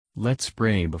Let's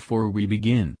pray before we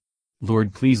begin.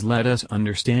 Lord, please let us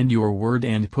understand your word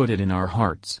and put it in our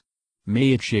hearts.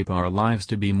 May it shape our lives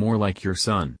to be more like your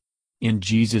Son. In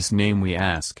Jesus' name we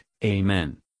ask,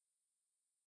 Amen.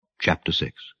 Chapter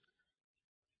 6.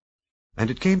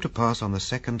 And it came to pass on the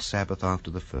second Sabbath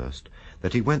after the first,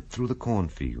 that he went through the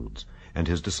cornfields, and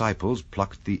his disciples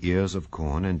plucked the ears of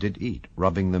corn, and did eat,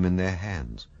 rubbing them in their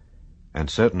hands. And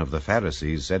certain of the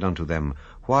Pharisees said unto them,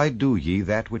 Why do ye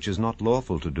that which is not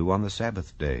lawful to do on the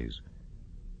Sabbath days?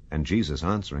 And Jesus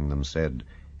answering them said,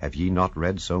 Have ye not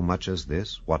read so much as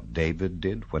this, what David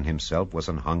did when himself was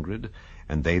an hungred,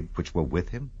 and they which were with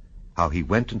him? How he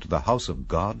went into the house of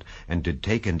God, and did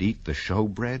take and eat the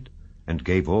showbread, and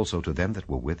gave also to them that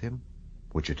were with him,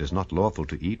 which it is not lawful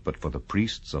to eat but for the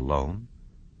priests alone?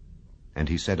 And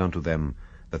he said unto them,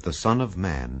 That the Son of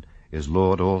Man is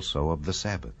Lord also of the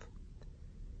Sabbath.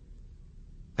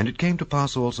 And it came to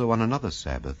pass also on another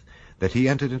Sabbath, that he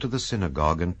entered into the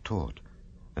synagogue and taught.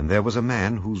 And there was a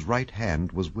man whose right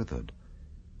hand was withered.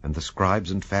 And the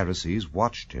scribes and Pharisees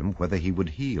watched him, whether he would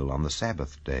heal on the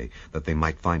Sabbath day, that they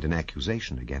might find an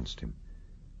accusation against him.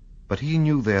 But he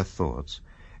knew their thoughts,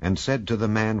 and said to the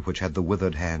man which had the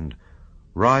withered hand,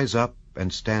 Rise up,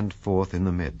 and stand forth in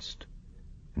the midst.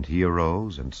 And he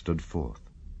arose, and stood forth.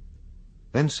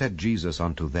 Then said Jesus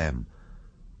unto them,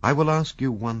 I will ask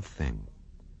you one thing.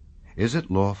 Is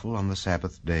it lawful on the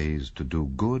Sabbath days to do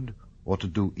good or to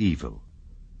do evil,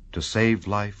 to save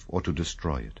life or to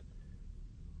destroy it?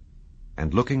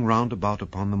 And looking round about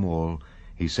upon them all,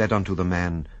 he said unto the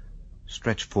man,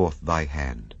 Stretch forth thy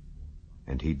hand.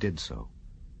 And he did so.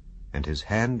 And his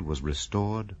hand was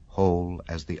restored whole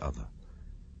as the other.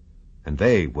 And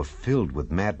they were filled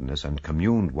with madness, and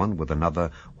communed one with another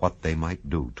what they might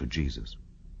do to Jesus.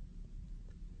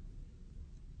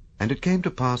 And it came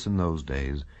to pass in those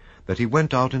days, that he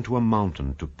went out into a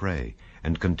mountain to pray,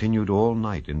 and continued all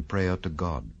night in prayer to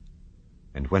God.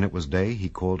 And when it was day, he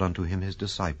called unto him his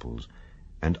disciples,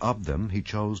 and of them he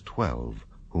chose 12,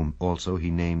 whom also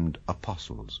he named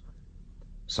apostles: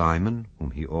 Simon,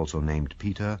 whom he also named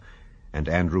Peter, and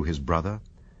Andrew his brother,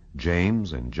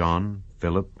 James and John,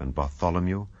 Philip and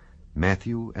Bartholomew,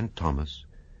 Matthew and Thomas,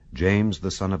 James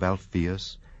the son of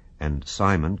Alphaeus, and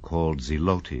Simon called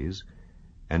Zelotes,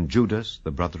 and Judas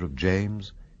the brother of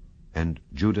James, and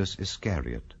Judas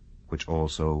Iscariot, which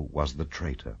also was the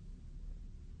traitor.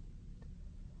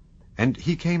 And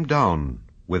he came down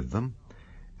with them,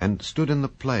 and stood in the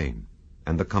plain,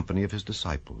 and the company of his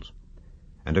disciples.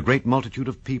 And a great multitude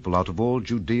of people out of all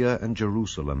Judea and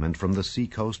Jerusalem, and from the sea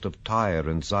coast of Tyre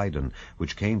and Sidon,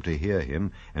 which came to hear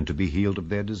him, and to be healed of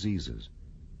their diseases.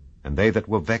 And they that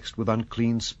were vexed with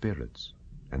unclean spirits,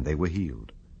 and they were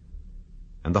healed.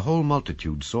 And the whole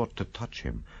multitude sought to touch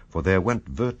him, for there went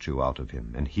virtue out of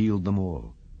him, and healed them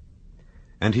all.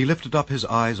 And he lifted up his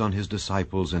eyes on his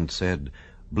disciples, and said,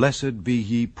 Blessed be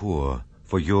ye poor,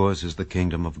 for yours is the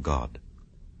kingdom of God.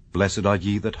 Blessed are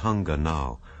ye that hunger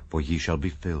now, for ye shall be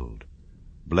filled.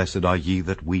 Blessed are ye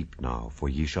that weep now, for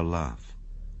ye shall laugh.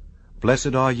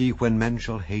 Blessed are ye when men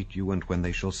shall hate you, and when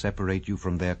they shall separate you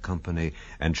from their company,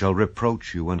 and shall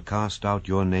reproach you, and cast out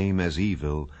your name as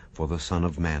evil, for the Son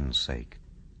of Man's sake.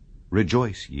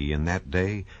 Rejoice ye in that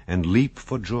day, and leap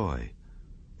for joy.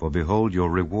 For behold,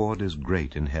 your reward is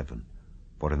great in heaven.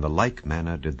 For in the like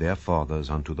manner did their fathers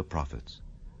unto the prophets.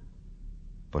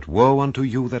 But woe unto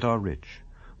you that are rich,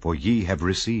 for ye have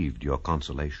received your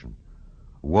consolation.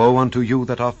 Woe unto you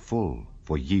that are full,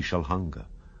 for ye shall hunger.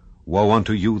 Woe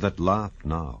unto you that laugh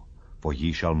now, for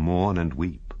ye shall mourn and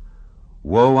weep.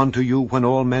 Woe unto you when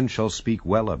all men shall speak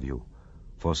well of you,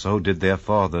 for so did their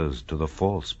fathers to the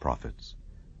false prophets.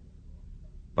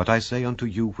 But I say unto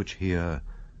you which hear,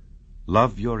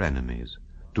 Love your enemies,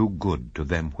 do good to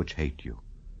them which hate you.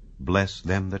 Bless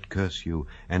them that curse you,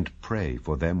 and pray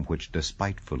for them which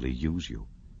despitefully use you.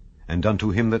 And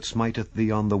unto him that smiteth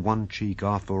thee on the one cheek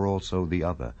offer also the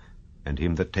other, and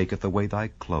him that taketh away thy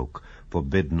cloak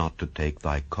forbid not to take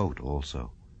thy coat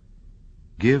also.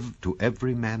 Give to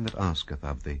every man that asketh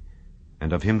of thee,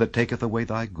 and of him that taketh away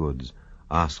thy goods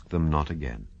ask them not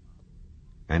again.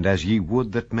 And as ye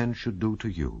would that men should do to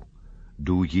you,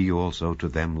 do ye also to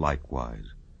them likewise.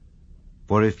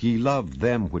 For if ye love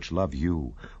them which love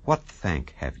you, what thank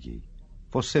have ye?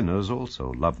 For sinners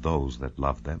also love those that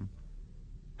love them.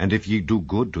 And if ye do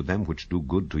good to them which do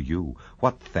good to you,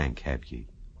 what thank have ye?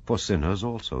 For sinners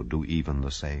also do even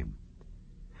the same.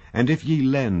 And if ye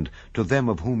lend to them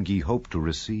of whom ye hope to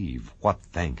receive, what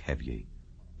thank have ye?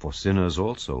 For sinners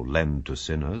also lend to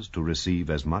sinners to receive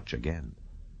as much again.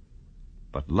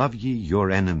 But love ye your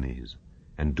enemies,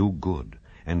 and do good,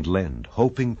 and lend,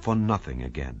 hoping for nothing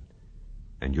again.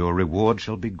 And your reward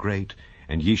shall be great,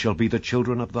 and ye shall be the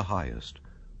children of the highest,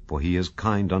 for he is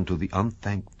kind unto the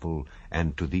unthankful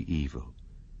and to the evil.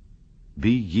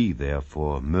 Be ye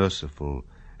therefore merciful,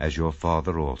 as your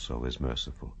Father also is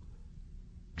merciful.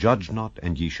 Judge not,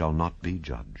 and ye shall not be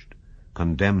judged.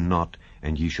 Condemn not,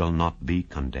 and ye shall not be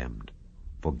condemned.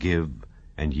 Forgive,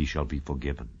 and ye shall be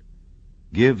forgiven.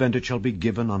 Give, and it shall be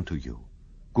given unto you.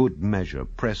 Good measure,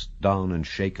 pressed down and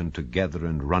shaken together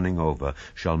and running over,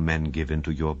 shall men give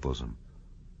into your bosom.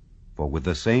 For with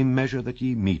the same measure that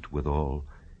ye meet withal,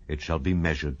 it shall be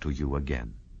measured to you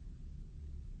again.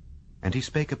 And he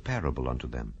spake a parable unto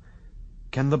them.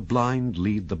 Can the blind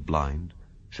lead the blind?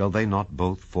 Shall they not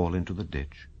both fall into the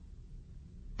ditch?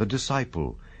 The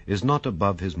disciple is not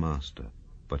above his master,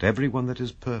 but every one that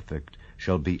is perfect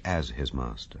shall be as his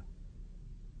master.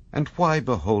 And why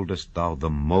beholdest thou the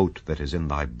mote that is in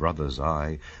thy brother's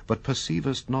eye, but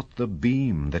perceivest not the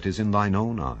beam that is in thine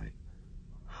own eye?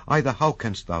 Either how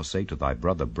canst thou say to thy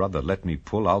brother, Brother, let me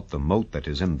pull out the mote that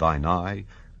is in thine eye,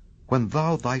 when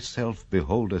thou thyself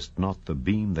beholdest not the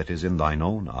beam that is in thine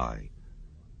own eye?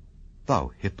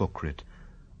 Thou hypocrite,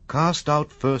 cast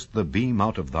out first the beam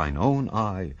out of thine own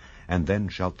eye, and then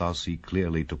shalt thou see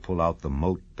clearly to pull out the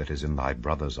mote that is in thy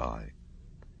brother's eye.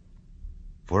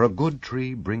 For a good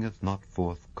tree bringeth not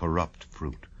forth corrupt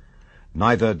fruit,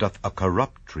 neither doth a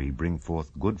corrupt tree bring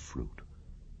forth good fruit.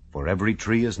 For every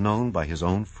tree is known by his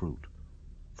own fruit.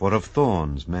 For of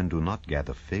thorns men do not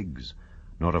gather figs,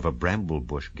 nor of a bramble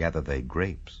bush gather they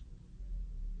grapes.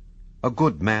 A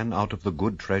good man out of the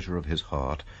good treasure of his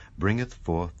heart bringeth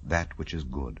forth that which is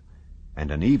good, and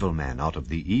an evil man out of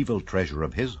the evil treasure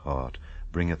of his heart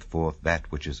bringeth forth that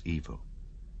which is evil.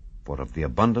 For of the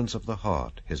abundance of the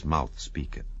heart his mouth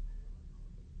speaketh.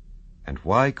 And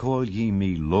why call ye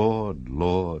me Lord,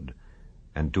 Lord,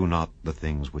 and do not the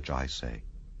things which I say?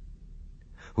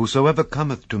 Whosoever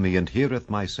cometh to me and heareth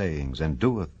my sayings, and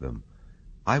doeth them,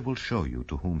 I will show you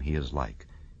to whom he is like.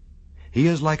 He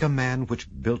is like a man which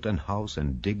built an house,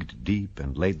 and digged deep,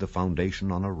 and laid the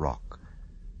foundation on a rock.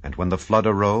 And when the flood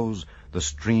arose, the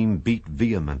stream beat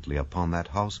vehemently upon that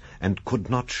house, and could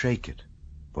not shake it,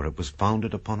 for it was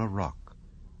founded upon a rock.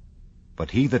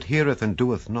 But he that heareth and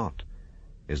doeth not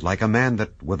is like a man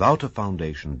that without a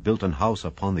foundation built an house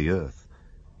upon the earth,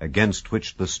 against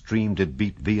which the stream did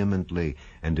beat vehemently,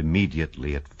 and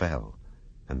immediately it fell,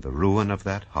 and the ruin of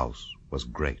that house was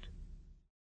great.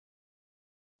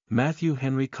 Matthew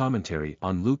Henry Commentary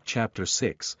on Luke chapter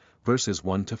 6, verses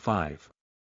 1-5.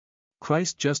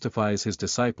 Christ justifies his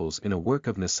disciples in a work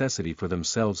of necessity for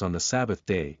themselves on the Sabbath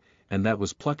day, and that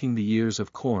was plucking the ears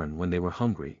of corn when they were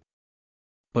hungry.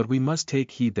 But we must take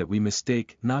heed that we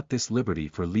mistake not this liberty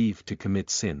for leave to commit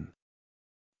sin.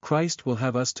 Christ will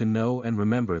have us to know and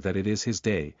remember that it is his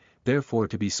day, therefore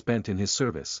to be spent in his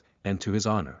service, and to his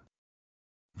honor.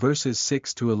 Verses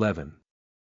 6-11.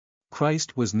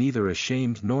 Christ was neither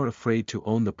ashamed nor afraid to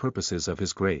own the purposes of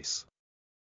his grace.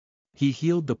 He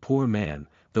healed the poor man,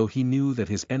 though he knew that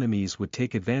his enemies would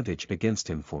take advantage against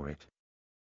him for it.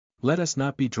 Let us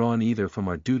not be drawn either from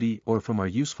our duty or from our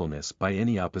usefulness by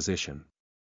any opposition.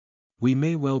 We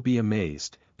may well be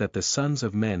amazed, that the sons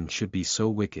of men should be so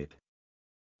wicked.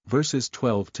 Verses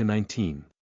 12-19.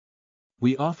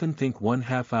 We often think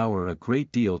 1/2 hour a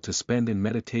great deal to spend in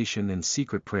meditation and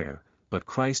secret prayer, but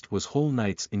Christ was whole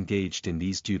nights engaged in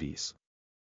these duties.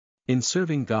 In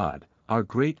serving God, our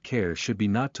great care should be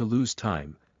not to lose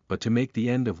time, but to make the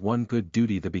end of one good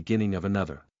duty the beginning of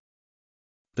another.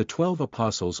 The 12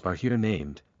 apostles are here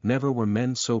named. Never were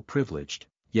men so privileged,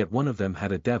 yet one of them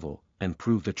had a devil, and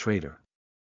proved a traitor.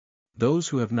 Those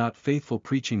who have not faithful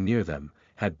preaching near them,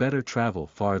 had better travel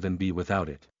far than be without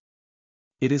it.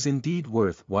 It is indeed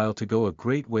worth while to go a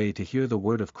great way to hear the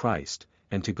word of Christ,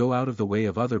 and to go out of the way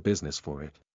of other business for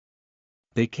it.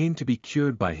 They came to be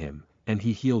cured by him, and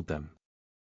he healed them.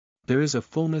 There is a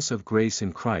fullness of grace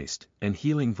in Christ, and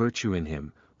healing virtue in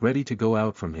him, ready to go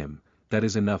out from him, that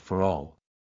is enough for all.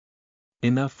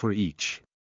 Enough for each.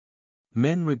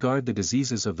 Men regard the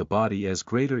diseases of the body as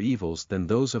greater evils than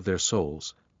those of their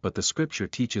souls, but the Scripture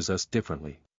teaches us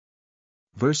differently.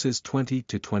 Verses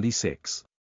 20-26.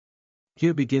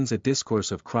 Here begins a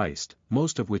discourse of Christ,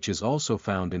 most of which is also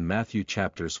found in Matthew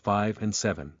chapters 5 and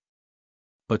 7.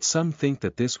 But some think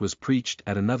that this was preached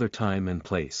at another time and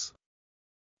place.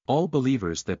 All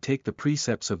believers that take the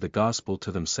precepts of the gospel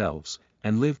to themselves,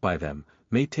 and live by them,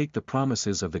 may take the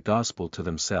promises of the gospel to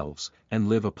themselves, and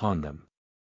live upon them.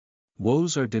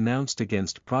 Woes are denounced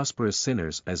against prosperous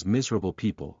sinners as miserable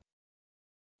people,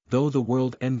 though the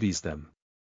world envies them.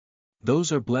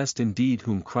 Those are blessed indeed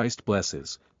whom Christ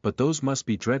blesses, but those must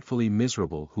be dreadfully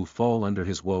miserable who fall under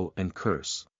his woe and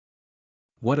curse.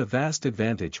 What a vast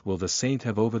advantage will the saint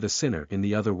have over the sinner in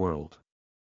the other world!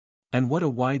 And what a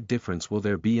wide difference will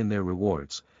there be in their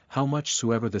rewards, how much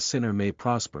soever the sinner may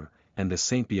prosper, and the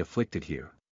saint be afflicted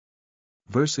here.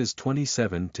 Verses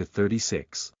 27 to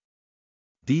 36.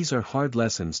 These are hard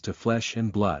lessons to flesh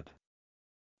and blood.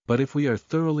 But if we are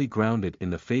thoroughly grounded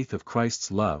in the faith of Christ's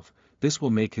love, this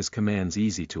will make his commands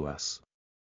easy to us.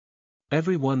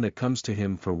 Every one that comes to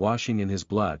him for washing in his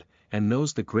blood, and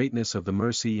knows the greatness of the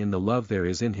mercy and the love there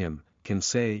is in him, can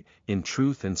say, in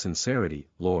truth and sincerity,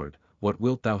 Lord, what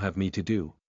wilt thou have me to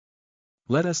do?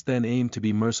 Let us then aim to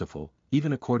be merciful,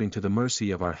 even according to the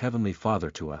mercy of our Heavenly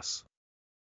Father to us.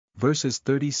 Verses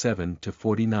 37 to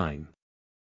 49.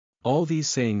 All these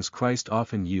sayings Christ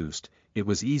often used, it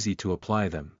was easy to apply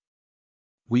them.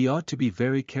 We ought to be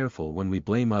very careful when we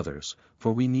blame others,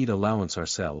 for we need allowance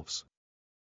ourselves.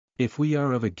 If we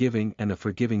are of a giving and a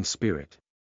forgiving spirit,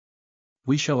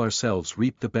 we shall ourselves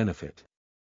reap the benefit.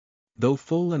 Though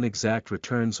full and exact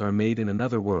returns are made in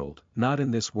another world, not in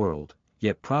this world,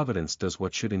 yet Providence does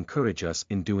what should encourage us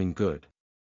in doing good.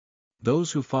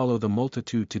 Those who follow the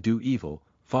multitude to do evil,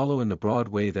 follow in the broad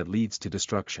way that leads to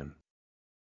destruction.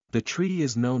 The tree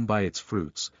is known by its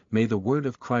fruits. May the word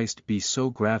of Christ be so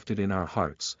grafted in our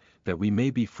hearts, that we may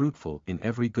be fruitful in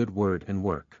every good word and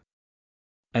work.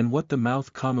 And what the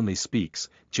mouth commonly speaks,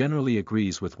 generally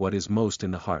agrees with what is most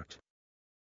in the heart.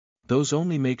 Those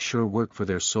only make sure work for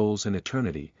their souls and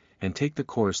eternity, and take the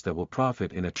course that will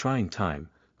profit in a trying time,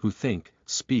 who think,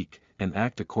 speak, and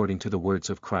act according to the words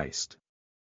of Christ.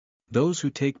 Those who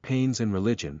take pains in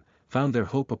religion, found their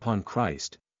hope upon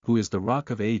Christ, who is the rock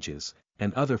of ages,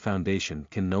 and other foundation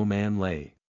can no man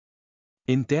lay.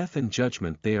 In death and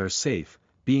judgment they are safe,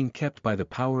 being kept by the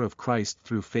power of Christ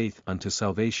through faith unto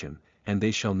salvation, and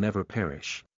they shall never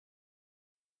perish.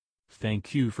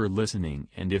 Thank you for listening,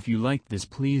 and if you liked this,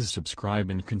 please subscribe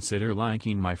and consider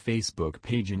liking my Facebook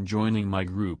page and joining my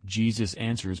group Jesus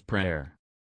Answers Prayer.